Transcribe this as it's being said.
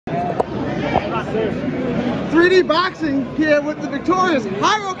3D Boxing here with the victorious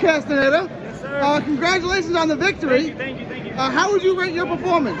Jairo Castaneda. Yes, sir. Congratulations on the victory. Thank you. How would you rate your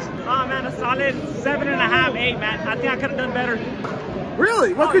performance? Oh man, a solid 7.5, 8, man. I think I could have done better.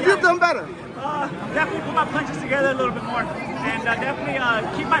 Really? What could you have done better? Definitely put my punches together a little bit more, and definitely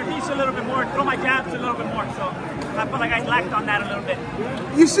keep my reach a little bit more, throw my jabs a little bit more. So I felt like I lacked on that a little bit.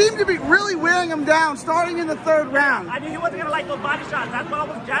 You seem to be really wearing him down, starting in the third round. I knew he wasn't gonna like those body shots. That's why I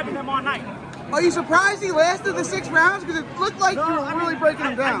was jabbing him all night. Are you surprised he lasted the 6 rounds? Because it looked like you were really breaking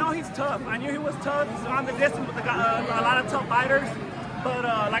him down. I know he's tough. I knew he was tough. He's on the distance with a lot of tough fighters. But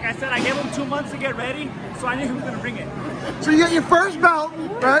like I said, I gave him 2 months to get ready, so I knew he was going to bring it. So you got your first belt,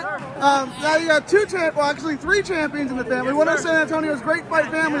 right? Now you got 3 champions in the family. Yes, One of sir. San Antonio's great fight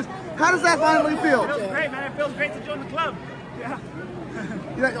families. How does that finally feel? It feels great, man. It feels great to join the club. Yeah.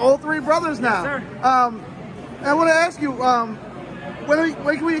 You got all 3 brothers now. Yes, sir. I want to ask you, when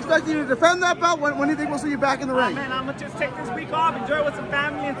can we expect you to defend that belt? When do you think we'll see you back in the ring? Man, I'm going to just take this week off, enjoy it with some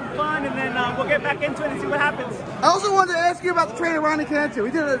family and some fun, and then we'll get back into it and see what happens. I also wanted to ask you about the trainer, Ronnie Cantu.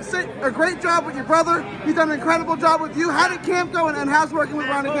 He did a great job with your brother. He's done an incredible job with you. How did camp go, and how's working with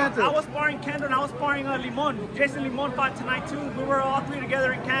Ronnie Cantu? I was sparring Kendall, and I was sparring Limon. Jason Limon fought tonight, too. We were all 3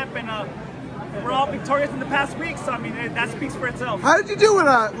 together in camp, and we're all victorious in the past week, so I mean, that speaks for itself. How did you do with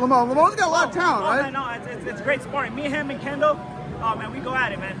Limon? Limon's got a lot of talent, right? No, it's great sparring. Me, him, and Kendall. Oh man, we go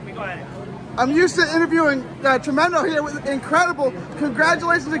at it, man. We go at it. I'm used to interviewing Tremendo here with incredible.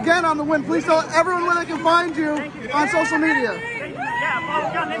 Congratulations again on the win. Please tell everyone where they can find you on social media. Yeah, follow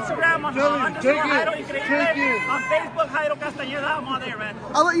me on Instagram, on Jairo Castaneda, on Facebook, Jairo Castaneda. I'm all there, man.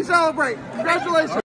 I'll let you celebrate. Congratulations.